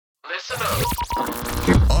Listen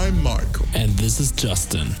up. I'm Michael. And this is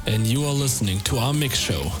Justin. And you are listening to our mix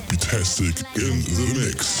show. Betastic in the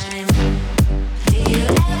mix. Do you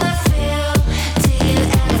ever feel? Do you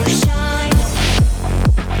ever shine?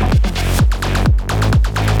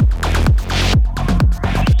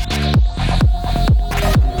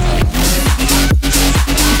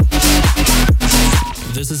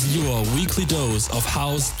 This is your weekly dose of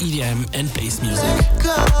house, EDM, and bass music. Let go.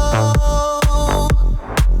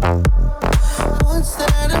 What's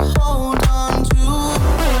there to hold on to?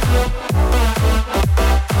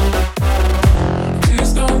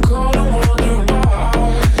 Please don't call and wonder why,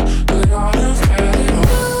 but I have had it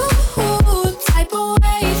all. Ooh, type of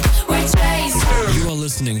wave we're chasing. You are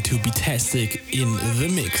listening to Betastic in the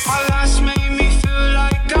mix. My last made me feel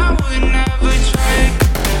like I would never trade.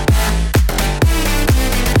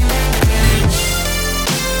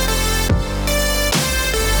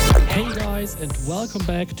 Hey guys, and welcome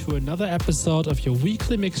back to another episode of your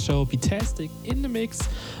weekly mix show, Betastic in the Mix,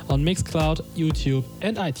 on Mixcloud, YouTube,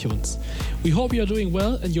 and iTunes. We hope you are doing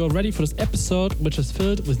well and you are ready for this episode, which is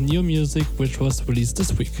filled with new music which was released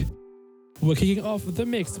this week. We're kicking off the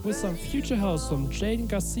mix with some future house from Jaden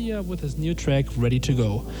Garcia with his new track Ready to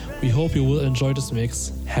Go. We hope you will enjoy this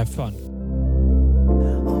mix. Have fun.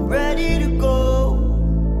 I'm ready to go.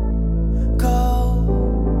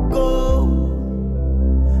 Go, go,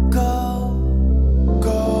 go,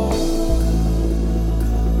 go.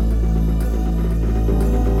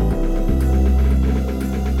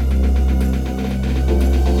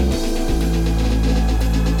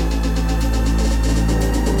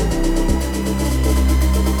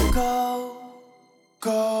 Go,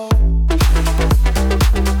 go.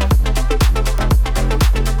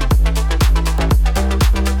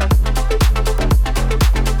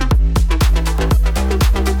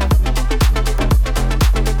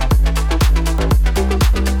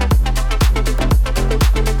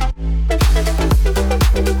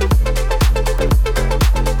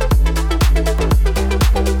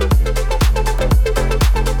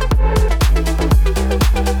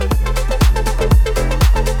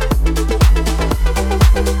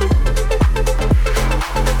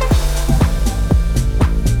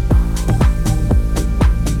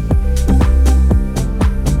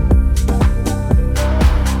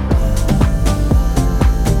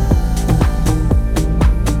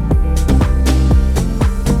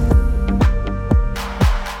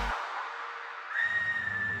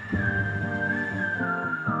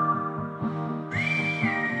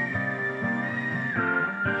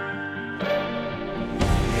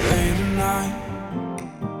 Late at night,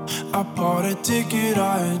 I bought a ticket, I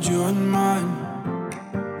had you in mind.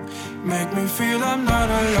 Make me feel I'm not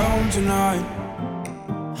alone tonight.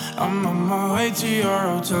 I'm on my way to your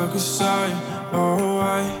hotel, 'cause I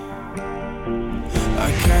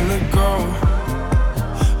can't let go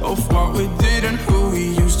of what we did and who we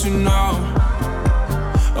used to know,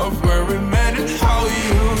 of where we met and how we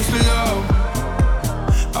used to love.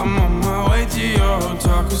 I'm on my way to your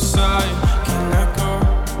hotel, 'cause I can't let go.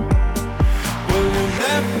 Will you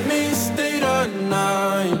let me stay the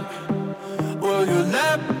night? Will you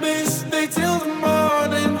let me stay till the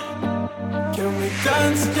morning? Can we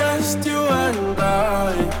dance just you and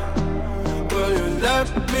I? Will you let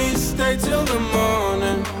me stay till the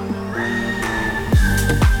morning?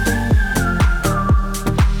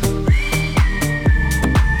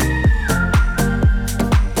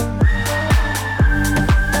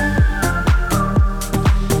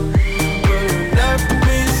 Will you let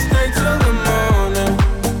me stay till the morning?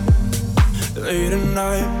 Late at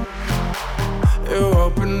night, you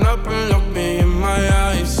open up and look me in my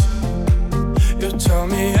eyes. You tell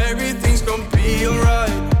me everything's gonna be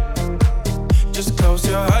alright. Just close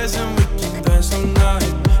your eyes and we can dance the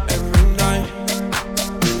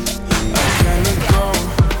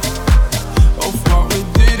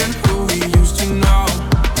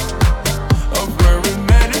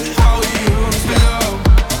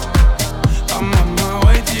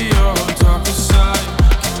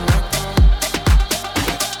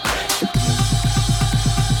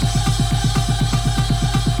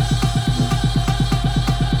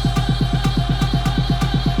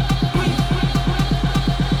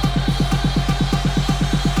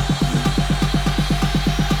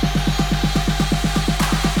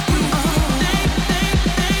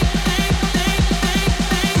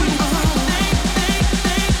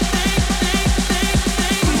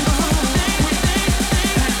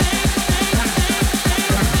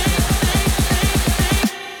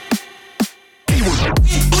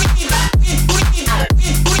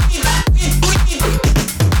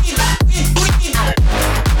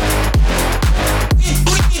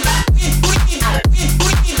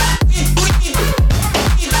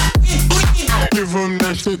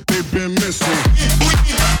that shit they've been missing.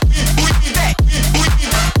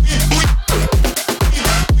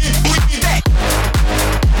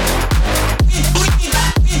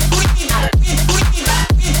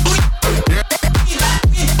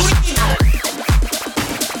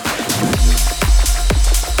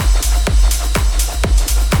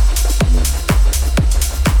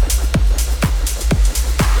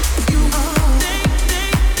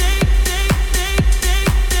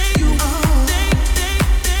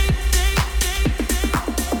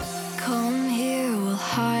 Come here, we'll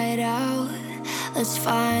hide out. Let's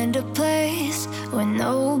find a place where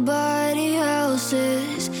nobody else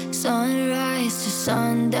is. Sunrise to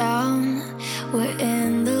sundown, we're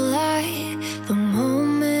in the light. The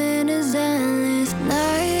moment is endless.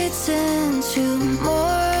 Nights into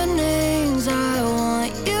mornings, I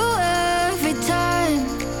want you every time.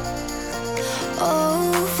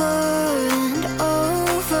 Over and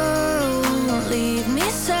over, won't leave me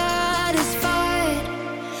satisfied.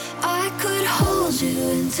 I could hold you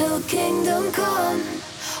until kingdom come.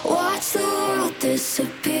 Watch the world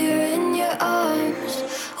disappear in your arms.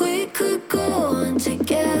 We could go on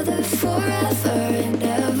together forever and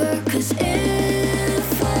ever. 'Cause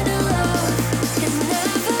infinite love is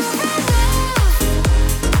never enough.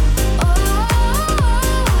 Oh,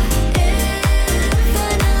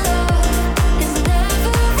 infinite love is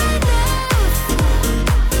never enough.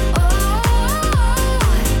 Oh,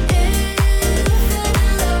 infinite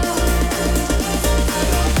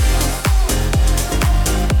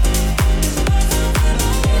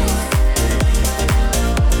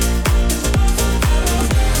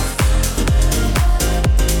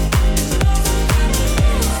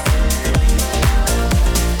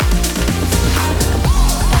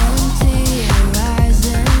empty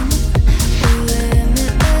horizon, we're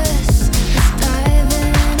limitless. Let's dive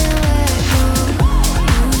in and let go.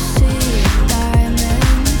 You see a diamond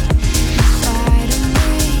inside of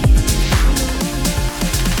me.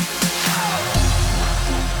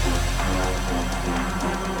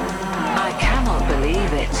 I cannot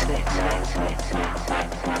believe it.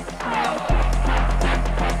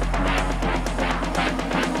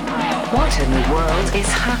 What in the world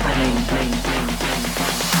is happening?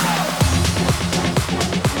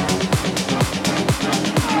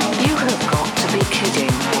 You have got to be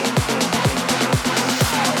kidding.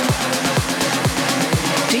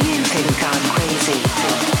 Do you think I'm crazy?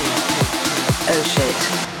 Oh shit.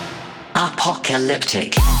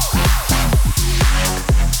 Apocalyptic.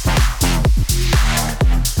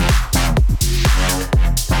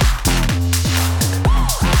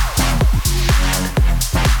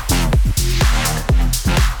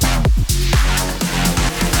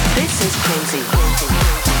 This is crazy.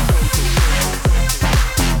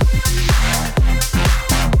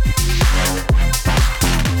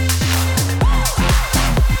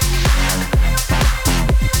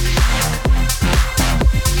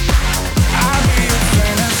 I'll be a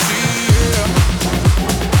fantasy, yeah.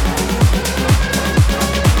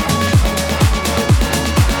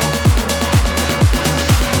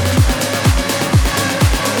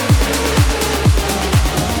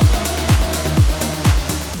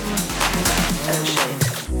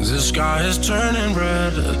 The sky is turning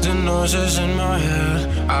red, the noises in my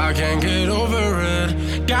head, I can't get over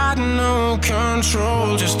it. Got no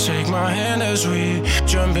control, just take my hand as we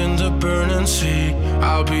jump in the burning sea.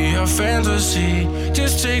 I'll be a fantasy,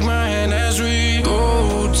 just take my hand as we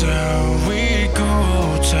go down, we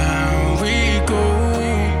go down, we go.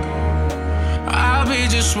 I'll be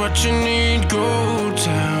just what you need, go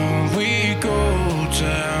down, we go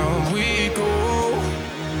down, we go.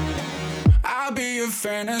 I'll be a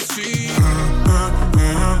fantasy.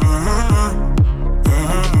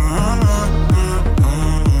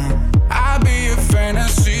 I'll be a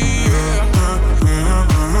fantasy. Yeah.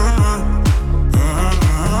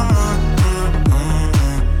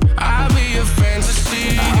 I'll be a fantasy.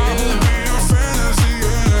 Yeah.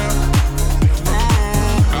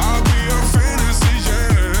 I'll be a fantasy. Yeah.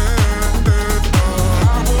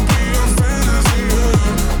 I will be a fantasy. Yeah.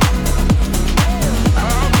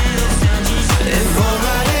 I'll be a fantasy. If I'm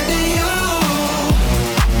right into you,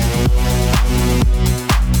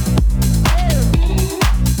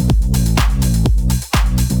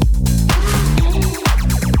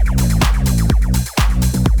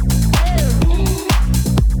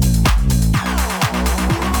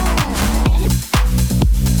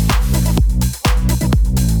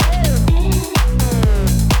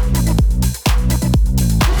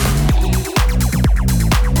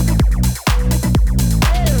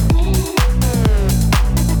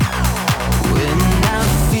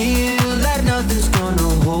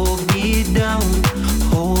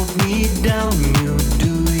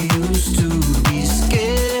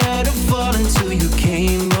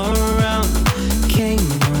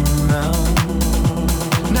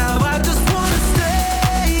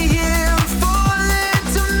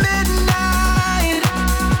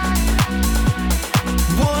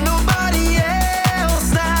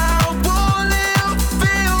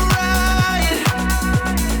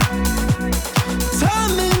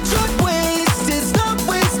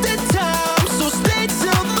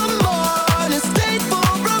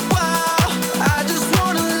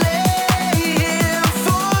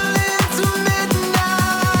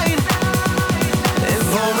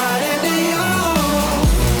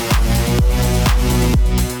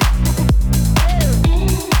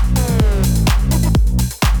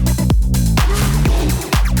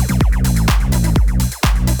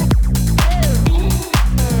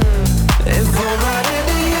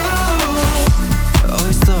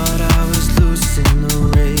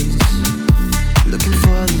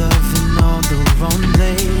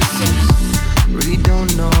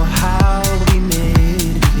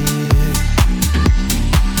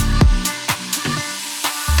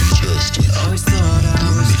 Always thought I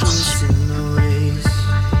was losing the race,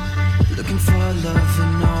 looking for love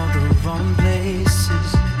in all the wrong places.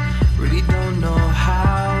 Really don't know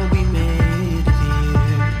how we made it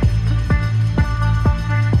here.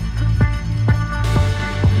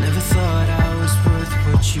 Never thought I was worth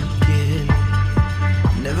what you get.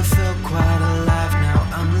 Never felt quite alive, now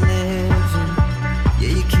I'm living.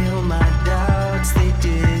 Yeah, you kill my doubts, they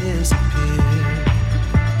disappear.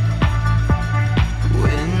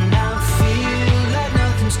 When I feel like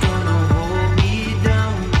nothing's gonna hold me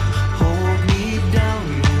down,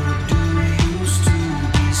 you do used to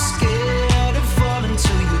be scared of falling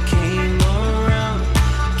till you came around.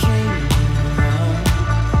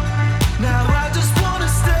 Now I just wanna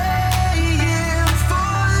stay here,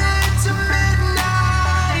 falling to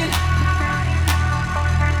midnight.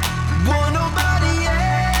 Want nobody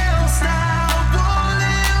else now, won't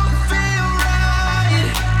it feel right?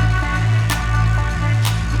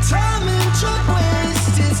 Time and joy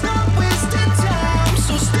wasted, it's not wasted time.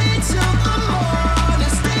 So stay till the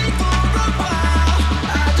morning, stay for a while.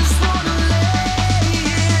 I just wanna lay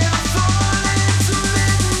here, falling to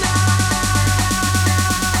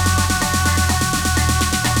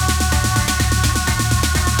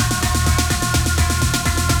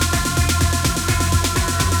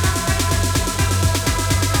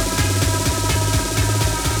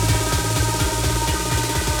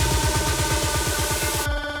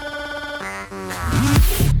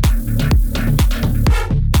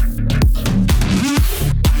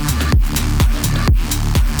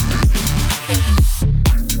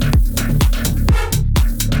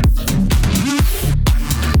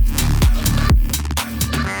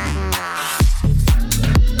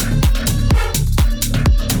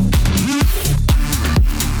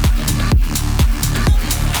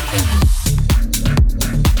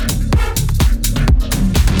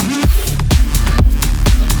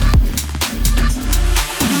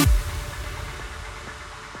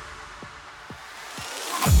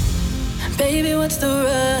Baby, what's the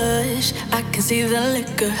rush? I can see the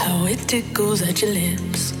liquor, how it tickles at your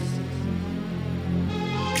lips.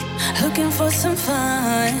 Looking for some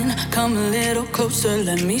fun, come a little closer,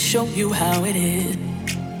 let me show you how it is.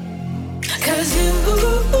 Cause you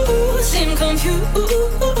seem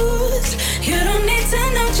confused, you don't need to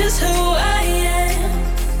know just who I am.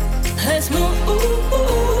 Let's move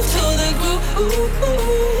to the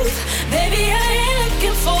groove. Baby, I ain't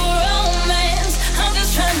looking for romance, I'm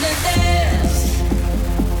just trying to dance.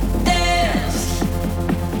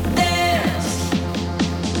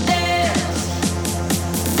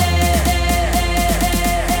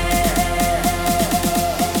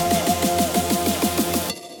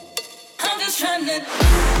 I'm just trying to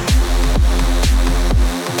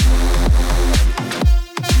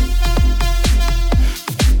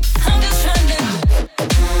I'm just trying to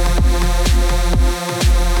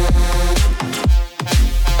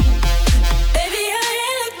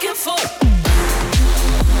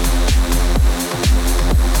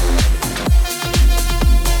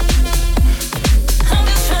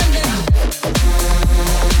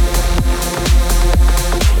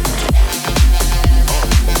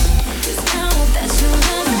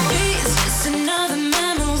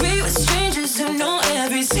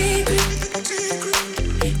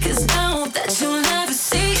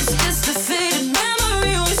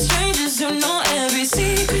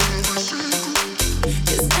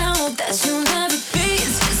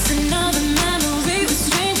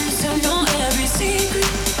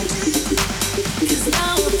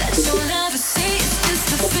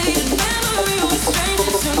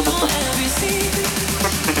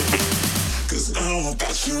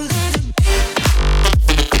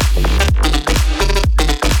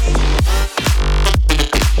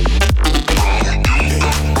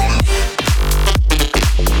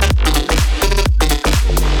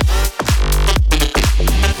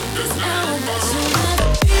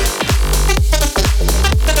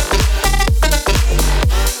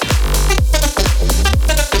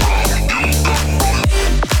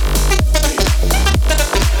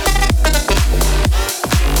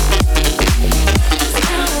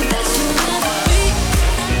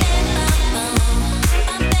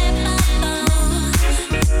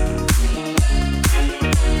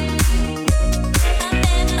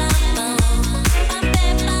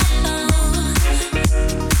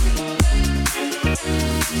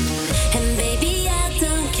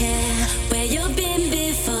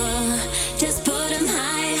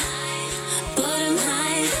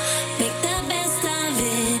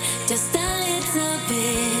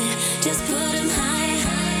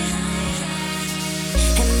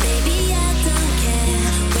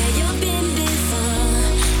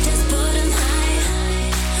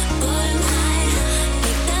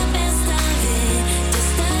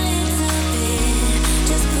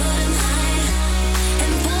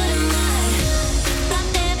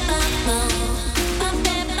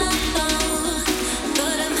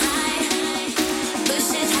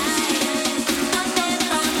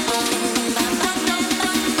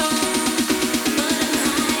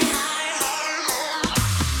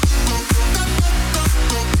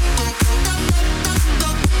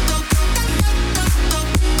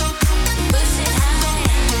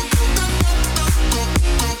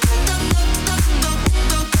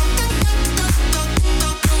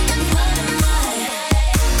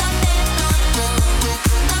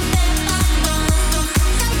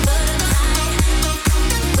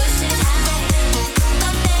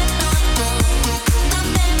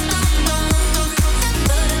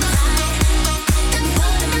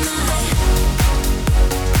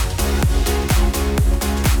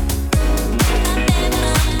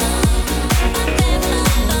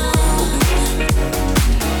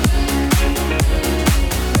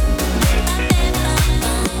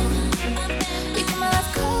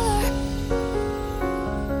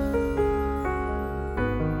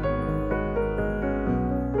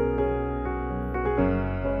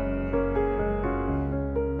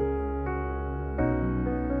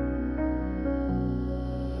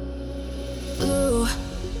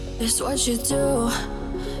It's what you do.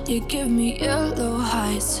 You give me yellow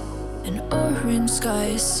heights and orange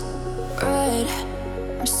skies. Red,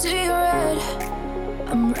 I'm seeing red.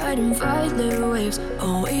 I'm riding violet waves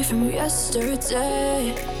away from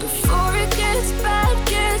yesterday. Before it gets bad,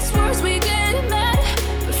 gets worse, we get mad.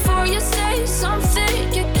 Before you say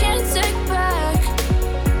something you can't take back.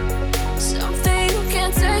 Something you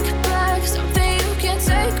can't take back. Something you can't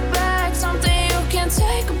take back. Something you can't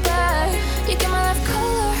take back. You give my life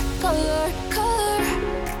color, color, color.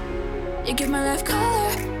 You give my life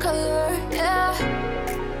color, color, yeah.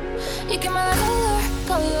 You give my life color,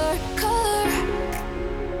 color, color.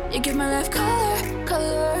 You give my life color,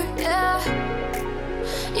 color, yeah.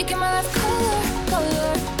 You give my life color,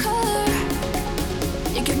 color, color.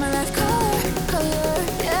 You give my life color, color,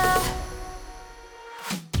 yeah.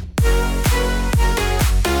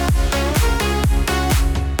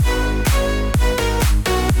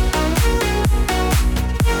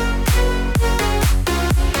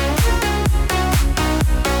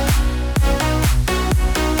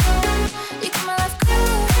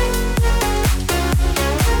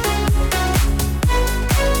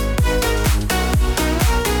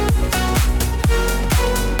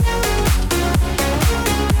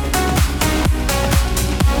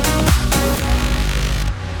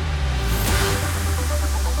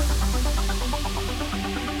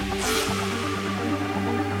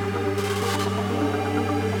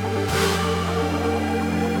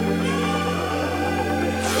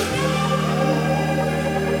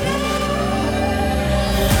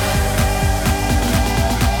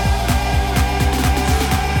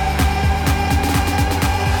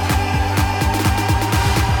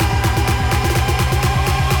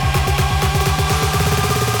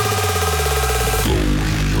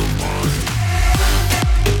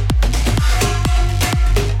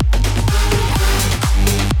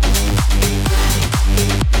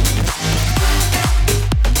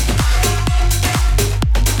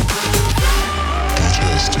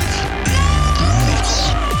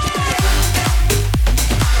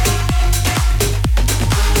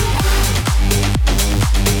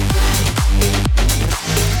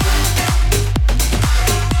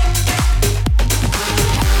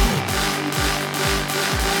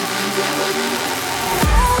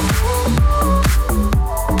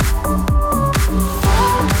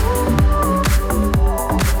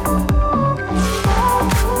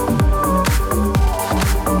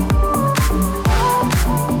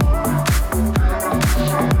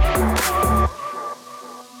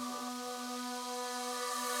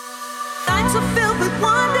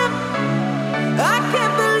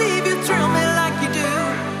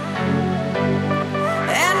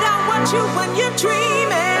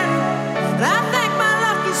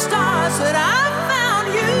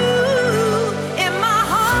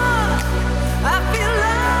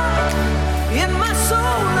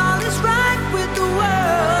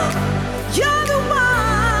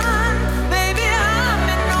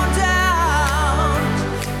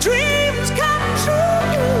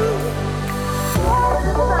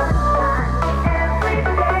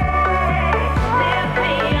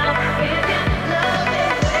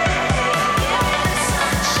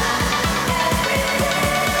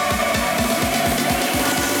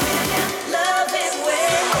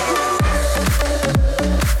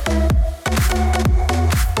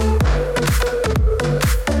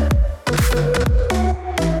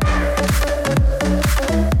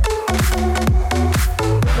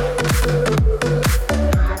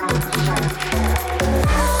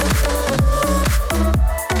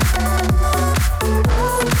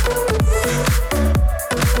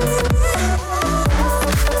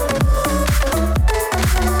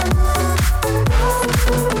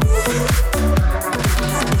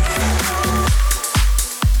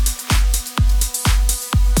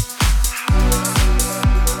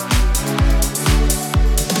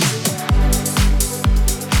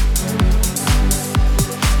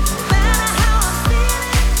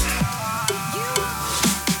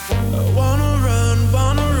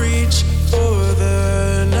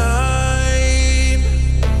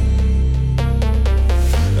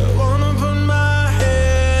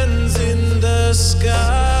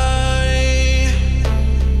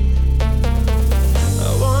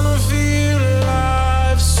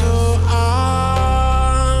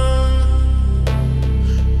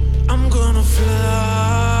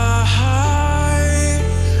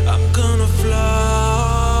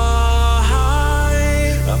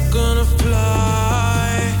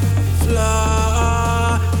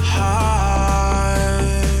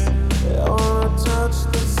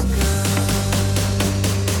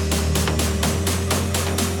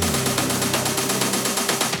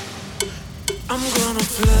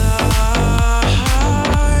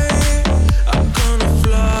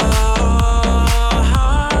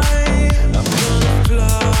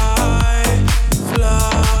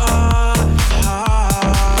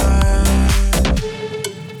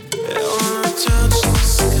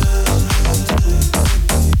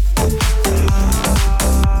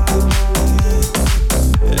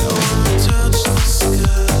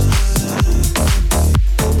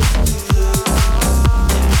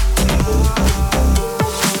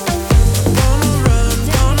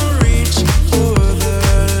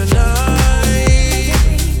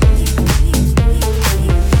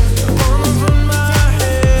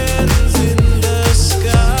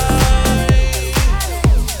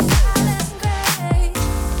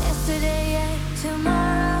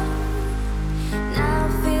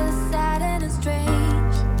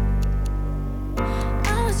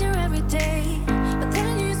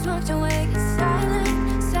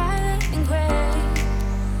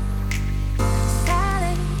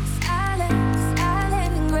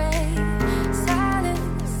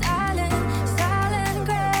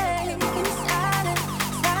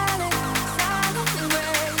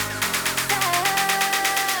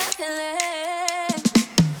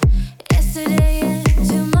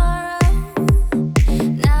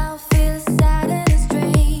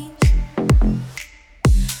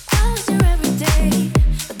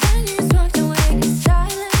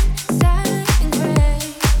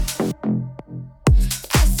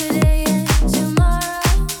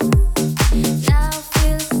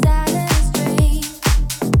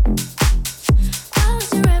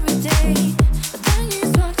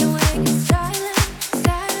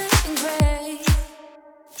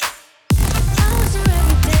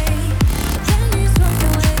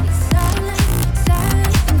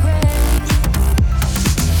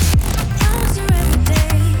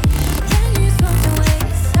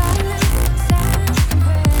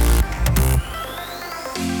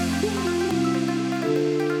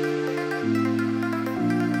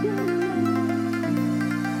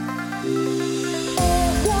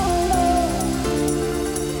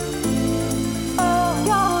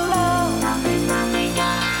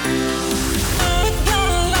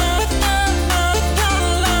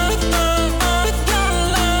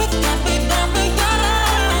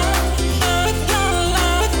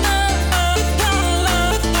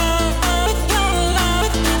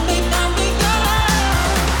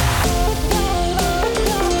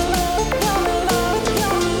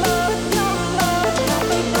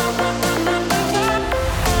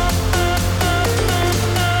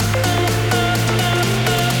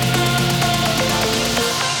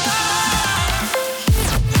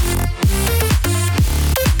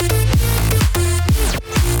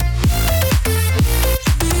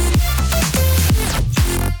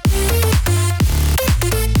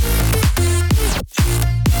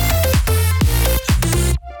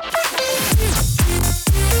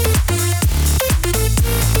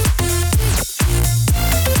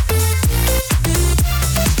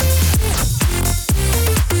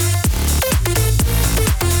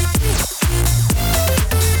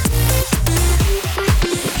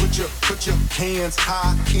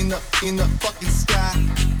 in the fucking sky.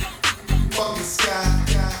 Fucking sky.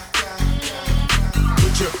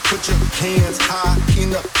 Put your hands high in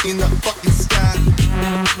the fucking sky.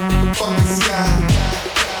 Fucking sky.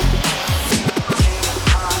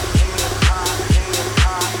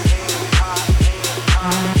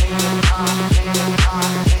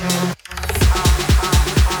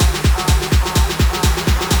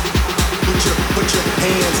 Put your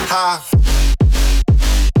hands high.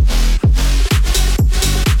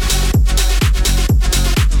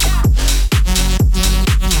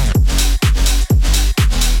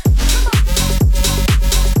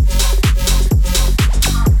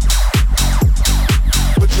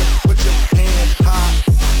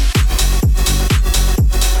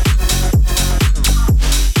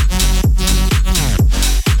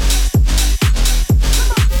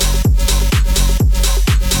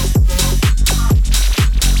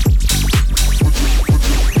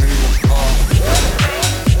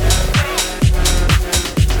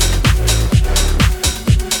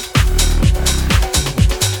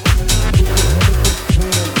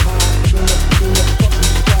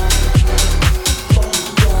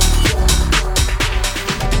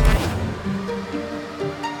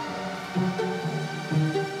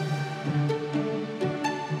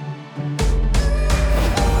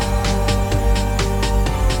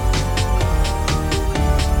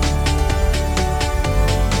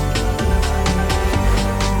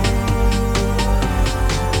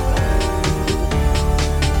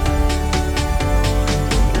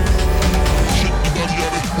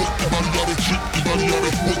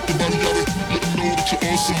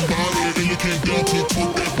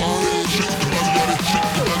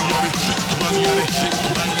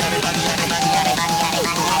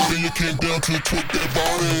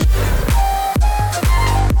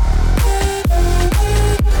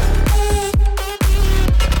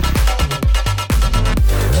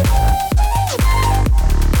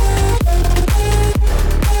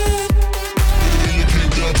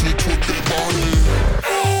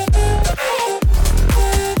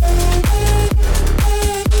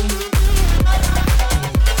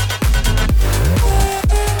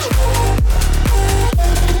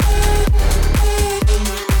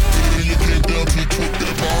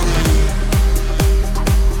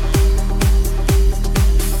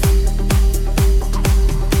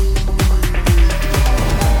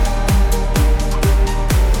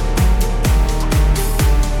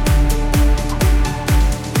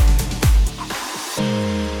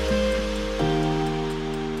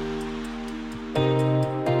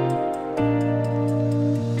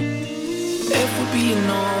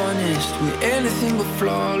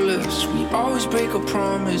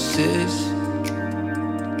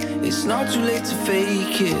 It's not too late to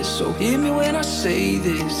fake it, so hear me when I say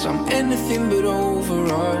this. I'm anything but over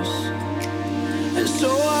us. And so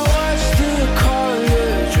I watch the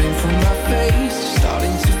color drain from my face,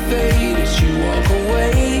 starting to fade as you walk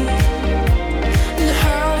away. And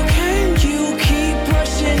how can you keep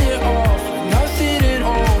brushing it off like nothing at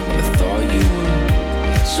all? I thought you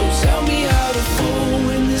would. So tell me how to fall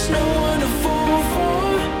when there's no one to fall for.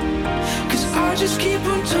 'Cause I just keep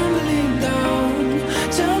on tumbling down.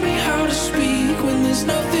 Tell me how to speak when there's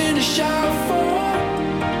nothing to shout for.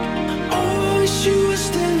 Oh, wish you were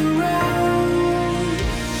still around.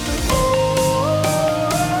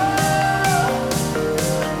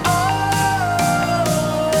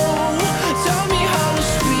 Tell me how to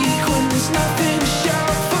speak when there's nothing to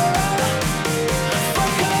shout for.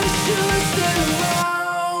 Fuck, I wish you were still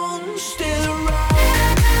around, still around.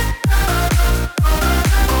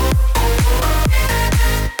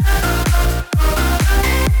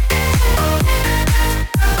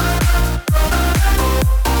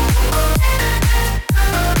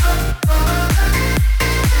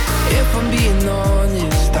 If I'm being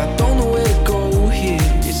honest, I don't know where to go here.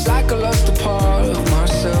 It's like I lost a part of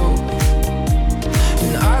myself,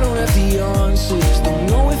 and I don't have the answers. Don't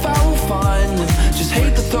know if I will find them. Just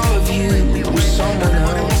hate the thought of you with someone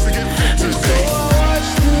else. And so I watch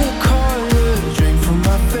the color drain from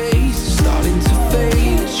my face, starting to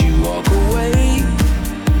fade as you walk away.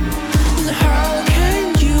 And how can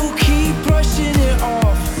you keep brushing it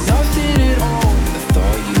off? Nothing at all. I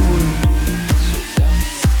thought you would.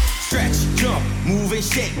 Stretch, jump, move and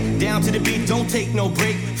shake. Down to the beat, don't take no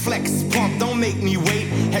break. Flex, pump, don't make me wait.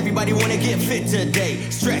 Everybody wanna get fit today.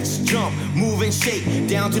 Stretch, jump, move and shake.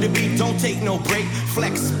 Down to the beat, don't take no break.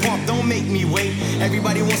 Flex, pump, don't make me wait.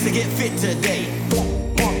 Everybody wants to get fit today.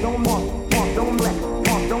 Pump, don't mark, pump, don't flex.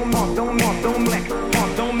 Pump, don't mark, don't mark, don't flex.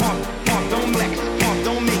 Pump, don't mark, pump, don't flex. Pump,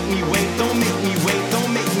 don't make me wait, don't make me wait,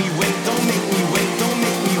 don't make me wait, don't make me wait, don't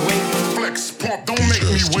make me wait. Flex, pump, don't make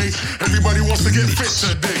me wait. Everybody wants wants to get fit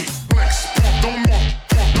today. Flex, pump, don't walk,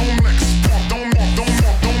 pump, don't flex, pump, don't walk, don't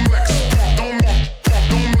walk, don't flex, pump, don't walk, pump,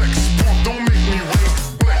 don't flex, pump, don't make me wait.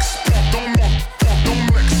 Flex, pump, don't walk, pump, don't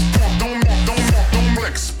flex, pump, don't walk, don't walk, don't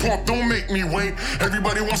flex, pump, don't make me wait.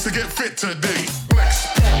 Everybody wants to get fit today. Flex,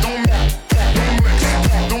 pump, don't walk, pump, don't flex,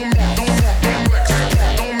 pump, don't walk, don't walk, don't flex,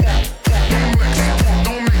 pump, don't walk, pump, don't flex, pump,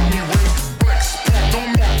 don't make me wait. Flex, pump,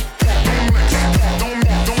 don't walk, pump, don't flex, pump, don't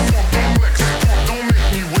walk, don't walk, don't flex, pump, don't make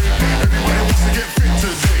me wait. Everybody wants to get fit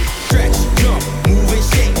today. Stretch, jump, move and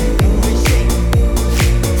shake, move and shake.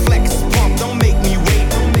 Flex, pump, don't make me wait,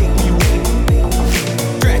 don't make me wait.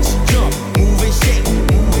 Stretch, jump, move and shake,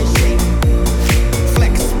 move and shake.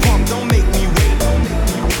 Flex, pump, don't make me wait, don't make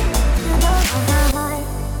me wait.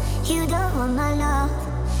 You don't want my love,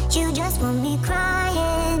 you just want me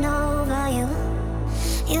crying over you.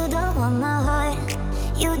 You don't want my heart,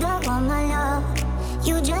 you don't want my love,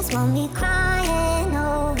 you just want me crying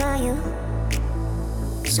over you.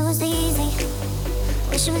 Wish it was easy,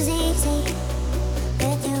 wish it was easy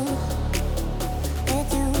with you,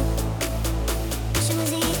 with you. Wish it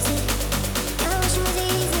was easy, I wish it was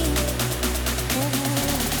easy with you,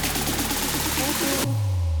 with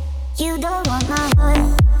you. You don't want my heart,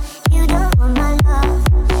 you don't want my love,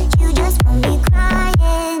 you just want me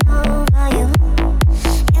crying over you.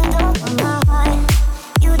 You don't want my heart,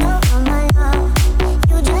 you don't want my love,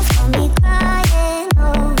 you just want me crying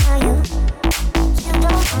over you. You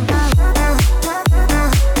don't want my heart, you don't want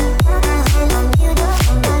my love, you don't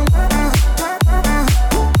want my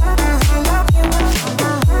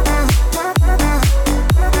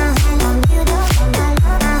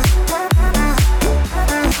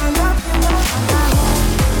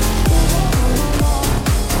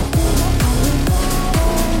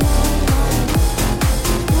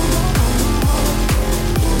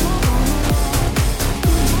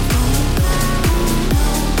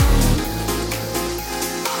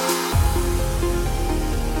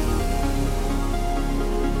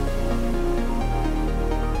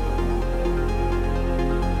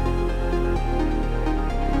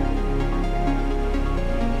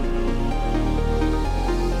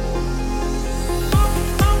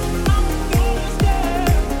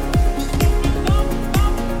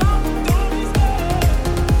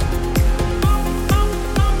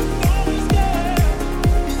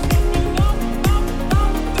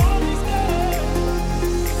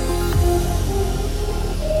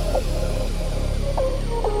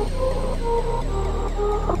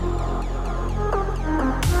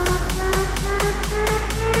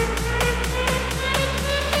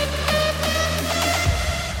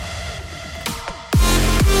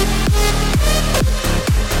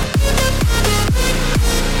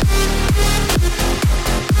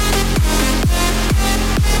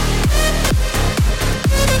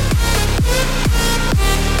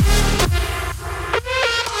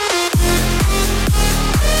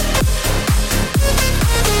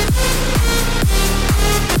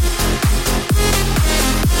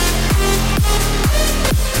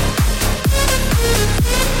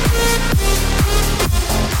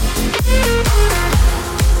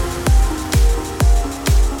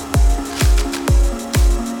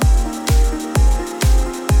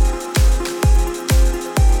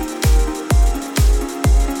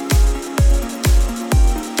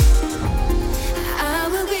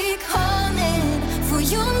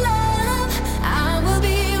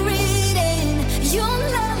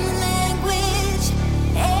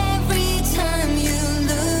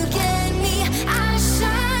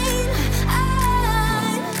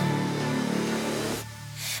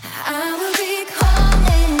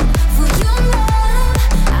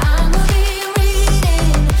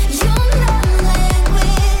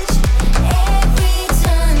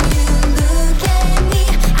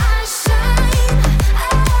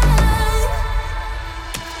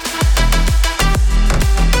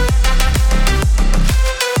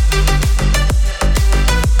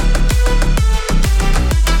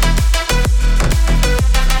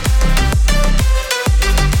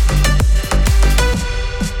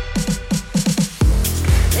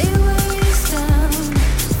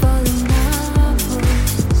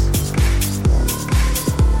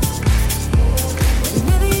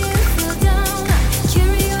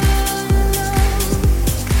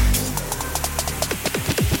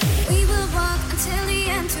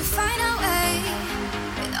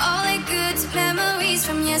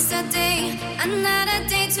Another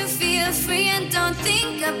day to feel free and don't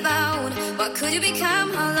think about what could you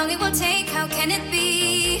become, how long it will take, how can it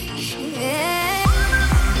be? Yeah.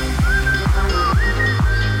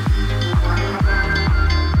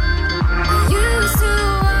 Used to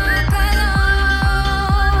walk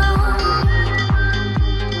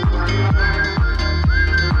alone.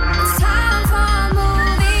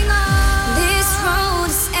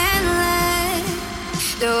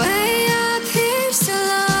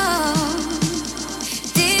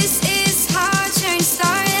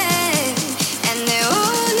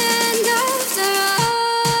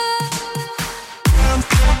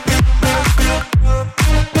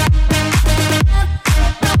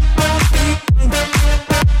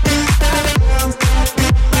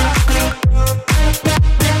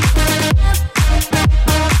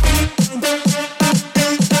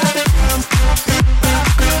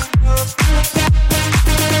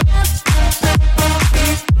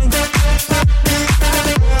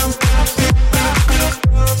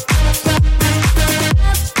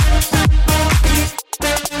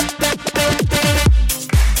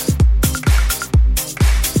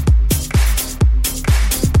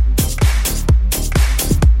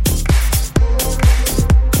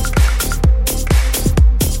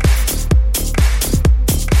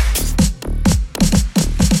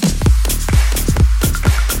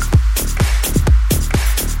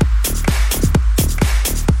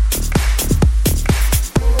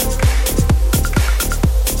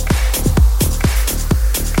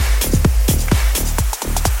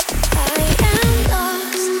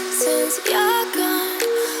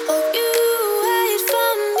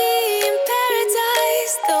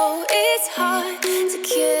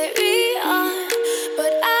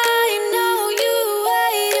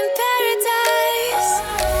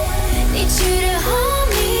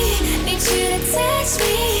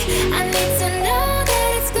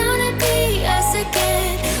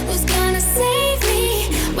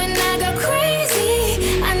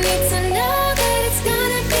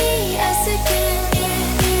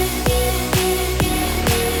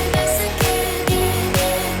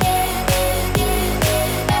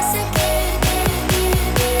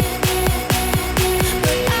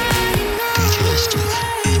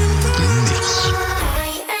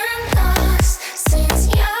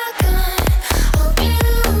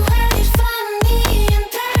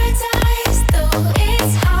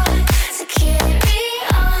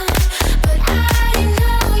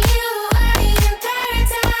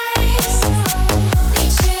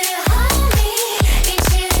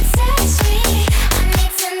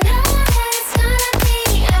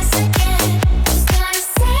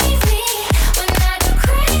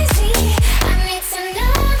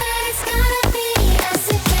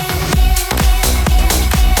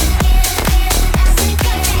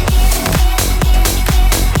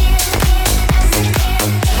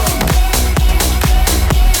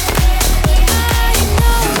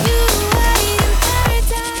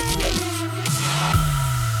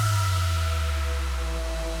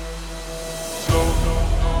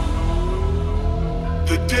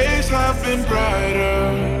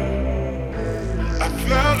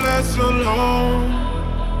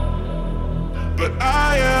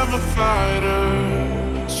 am a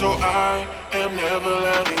fighter, so I am never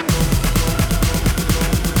letting go.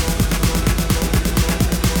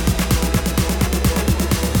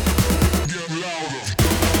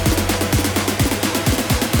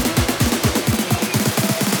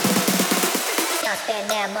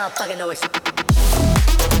 Motherfucking noise.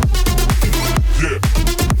 Yeah.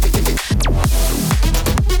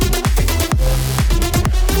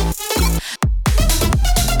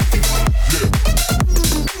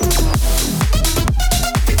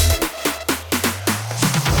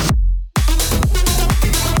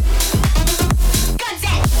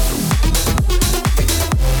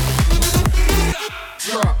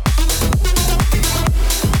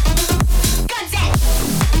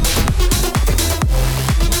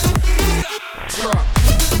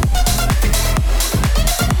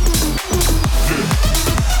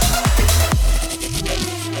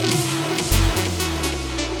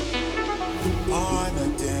 On the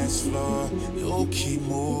dance floor, you keep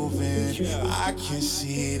moving. I can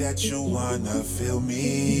see that you wanna feel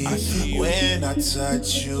me. When I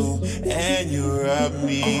touch you and you rub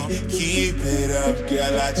me, keep it up,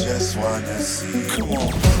 girl, I just wanna see. Come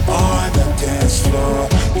on the dance floor,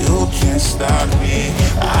 you can't stop me.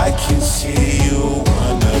 I can see you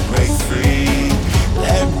wanna break free.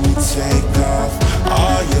 Let me take off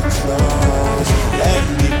all your clothes. Let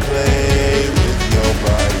me play with your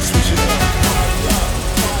body. Switch it up.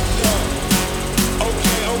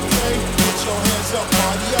 Put your hands up,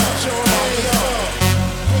 party up. Put your hands up.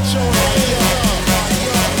 Put your hands up, party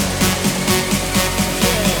up.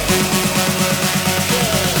 Yeah.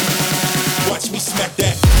 Watch me smack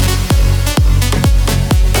that.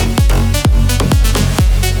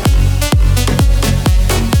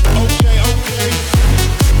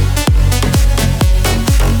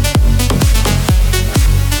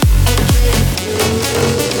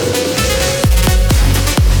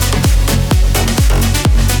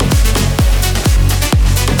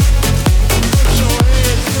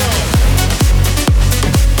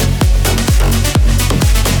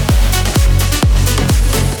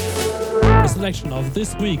 Selection of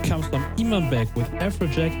this week comes from Iman Beck with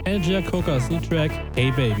Afrojack and Giacoca's new track,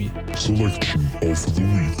 Hey Baby. Selection of the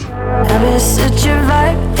week. I've been such a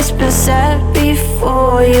vibe, it's been sad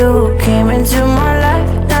before you came into my life.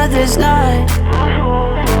 Now there's light.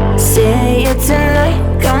 Seeing you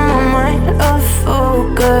tonight, got my mind off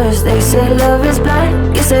focus. They say love is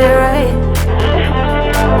blind, you say right.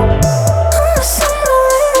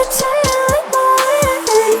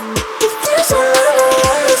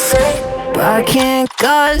 I can't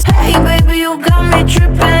cause, hey baby, you got me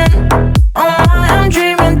tripping. Oh my, I'm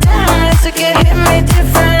dreaming, damn, it's like it hit me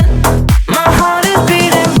different. My heart is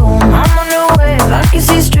beating, boom, I'm on the wave, I can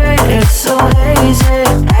see straight, it's so hazy.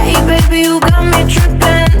 Hey baby, you got me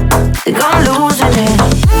tripping, think I'm losing it.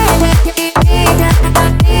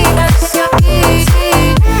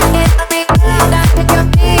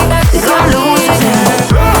 Think I'm losing it.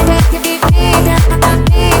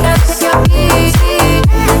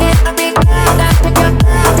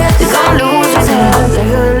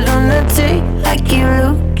 I keep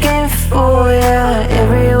looking for you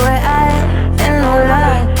everywhere I am, and no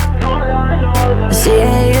lie.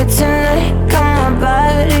 Seeing you tonight, got my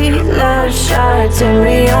body bloodshot. Take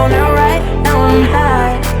me on the right, now I'm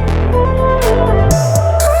high.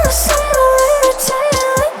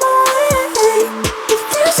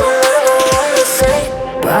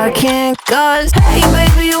 But I can't cause, hey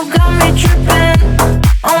baby, you got me tripping.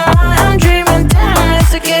 Oh my, I'm dreaming, damn,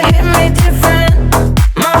 it's like it hit me different.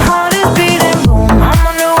 My heart is beating, boom, I'm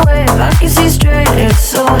on the wave, I can see straight, it's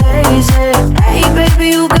so hazy. Hey baby,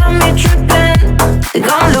 you got me tripping, think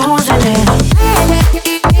I'm losing it.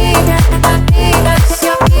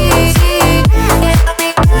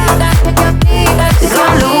 Think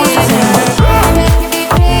I'm losing it.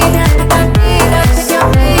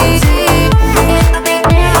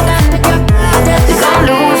 Think I'm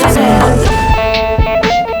losing it.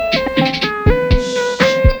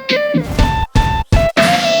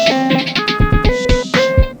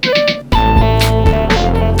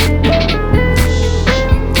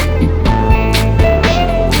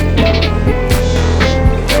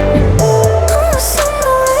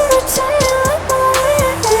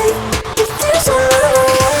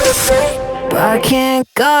 I can't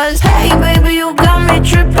cause, hey baby, you got me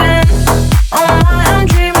tripping. Oh my, I'm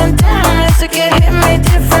dreaming, damn, it's like it hit me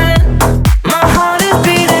different. My heart is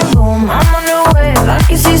beating, boom, I'm on the wave, I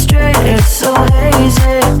can see straight, it's so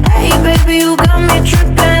hazy. Hey baby, you got me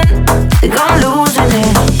tripping, think I'm losing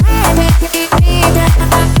it.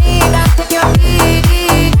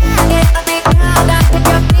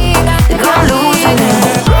 Think I'm losing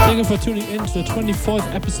it. you for tuning in to the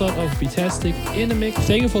 24th episode of Betastic in the Mix.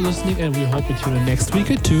 Thank you for listening, and we hope you tune in next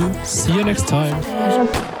week or two. See you next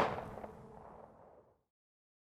time.